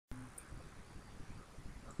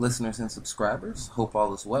Listeners and subscribers, hope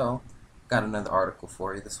all is well. Got another article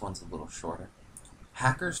for you. This one's a little shorter.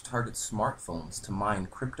 Hackers target smartphones to mine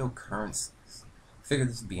cryptocurrencies. Figured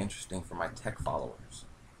this would be interesting for my tech followers.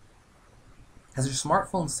 Has your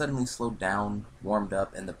smartphone suddenly slowed down, warmed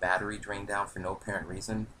up, and the battery drained down for no apparent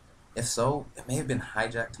reason? If so, it may have been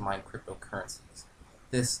hijacked to mine cryptocurrencies.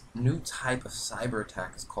 This new type of cyber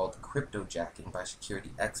attack is called cryptojacking by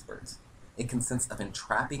security experts. It consists of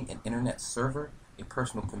entrapping an internet server, a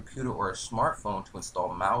personal computer, or a smartphone to install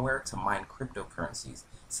malware to mine cryptocurrencies,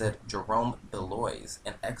 said Jerome Belois,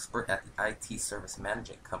 an expert at the IT service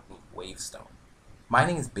management company Wavestone.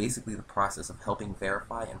 Mining is basically the process of helping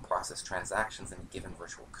verify and process transactions in a given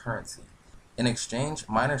virtual currency. In exchange,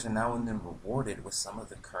 miners are now and then rewarded with some of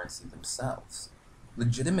the currency themselves.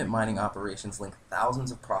 Legitimate mining operations link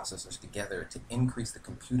thousands of processors together to increase the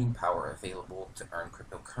computing power available to earn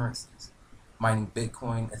cryptocurrencies. Mining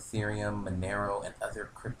Bitcoin, Ethereum, Monero, and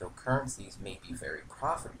other cryptocurrencies may be very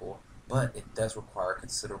profitable, but it does require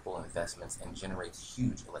considerable investments and generates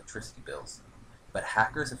huge electricity bills. But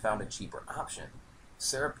hackers have found a cheaper option,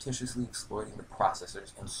 surreptitiously exploiting the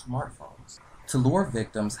processors in smartphones. To lure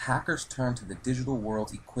victims, hackers turn to the digital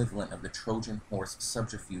world's equivalent of the Trojan horse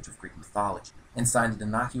subterfuge of Greek mythology. Inside an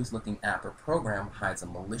innocuous-looking app or program hides a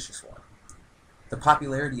malicious one. The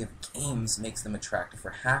popularity of games makes them attractive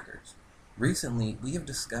for hackers. Recently, we have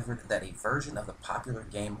discovered that a version of the popular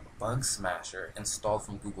game Bug Smasher, installed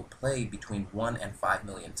from Google Play between 1 and 5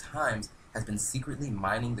 million times, has been secretly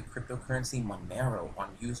mining the cryptocurrency Monero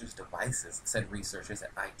on users' devices, said researchers at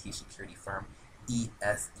IT security firm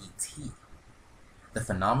ESET. The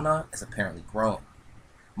phenomenon is apparently growing.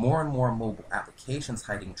 More and more mobile applications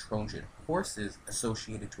hiding Trojan horses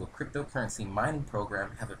associated to a cryptocurrency mining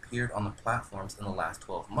program have appeared on the platforms in the last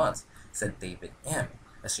 12 months, said David M.,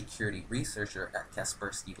 a security researcher at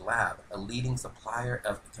Kaspersky Lab, a leading supplier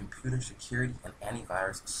of computer security and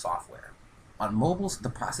antivirus software. On mobiles, the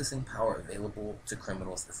processing power available to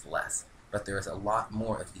criminals is less, but there is a lot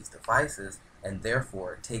more of these devices, and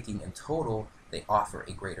therefore, taking in total, they offer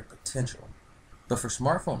a greater potential. But for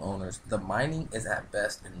smartphone owners, the mining is at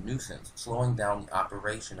best a nuisance, slowing down the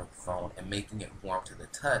operation of the phone and making it warm to the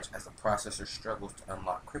touch as the processor struggles to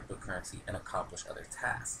unlock cryptocurrency and accomplish other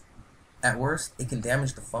tasks. At worst, it can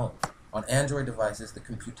damage the phone. On Android devices, the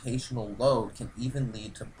computational load can even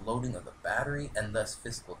lead to bloating of the battery and thus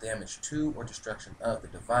physical damage to or destruction of the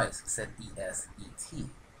device, said ESET.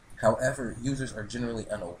 However, users are generally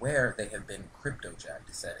unaware they have been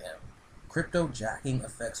cryptojacked, said M. Cryptojacking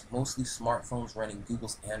affects mostly smartphones running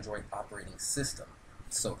Google's Android operating system,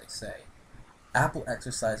 so they say. Apple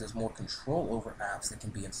exercises more control over apps that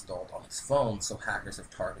can be installed on its phone, so hackers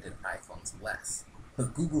have targeted iPhones less.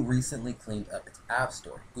 But Google recently cleaned up its App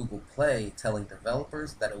Store, Google Play, telling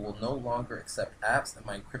developers that it will no longer accept apps that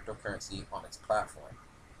mine cryptocurrency on its platform.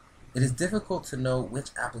 It is difficult to know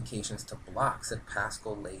which applications to block, said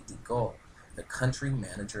Pascal Leidigol, the country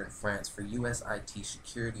manager in France for US IT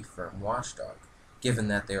security firm Watchdog, given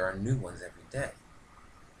that there are new ones every day.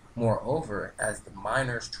 Moreover, as the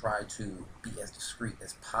miners try to be as discreet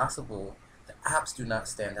as possible, the apps do not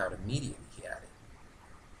stand out immediately, he added.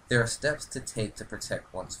 There are steps to take to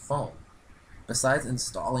protect one's phone. Besides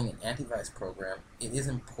installing an antivirus program, it is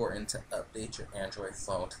important to update your Android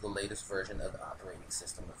phone to the latest version of the operating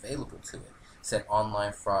system available to it, said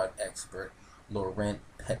online fraud expert Laurent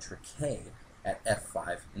Petriquet at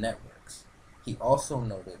F5 Networks. He also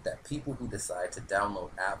noted that people who decide to download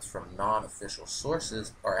apps from non-official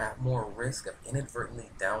sources are at more risk of inadvertently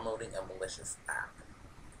downloading a malicious app.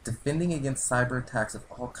 Defending against cyber attacks of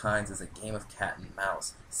all kinds is a game of cat and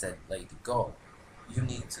mouse, said Leidigol. You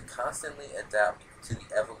need to constantly adapt to the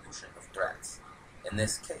evolution of threats. In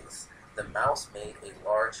this case, the mouse made a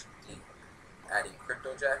large leap. Adding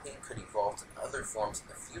cryptojacking could evolve to other forms in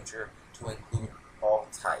the future to include all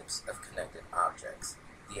types of connected objects,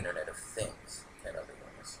 the Internet of Things, in other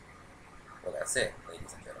words. Well, that's it,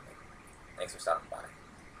 ladies and gentlemen. Thanks for stopping by.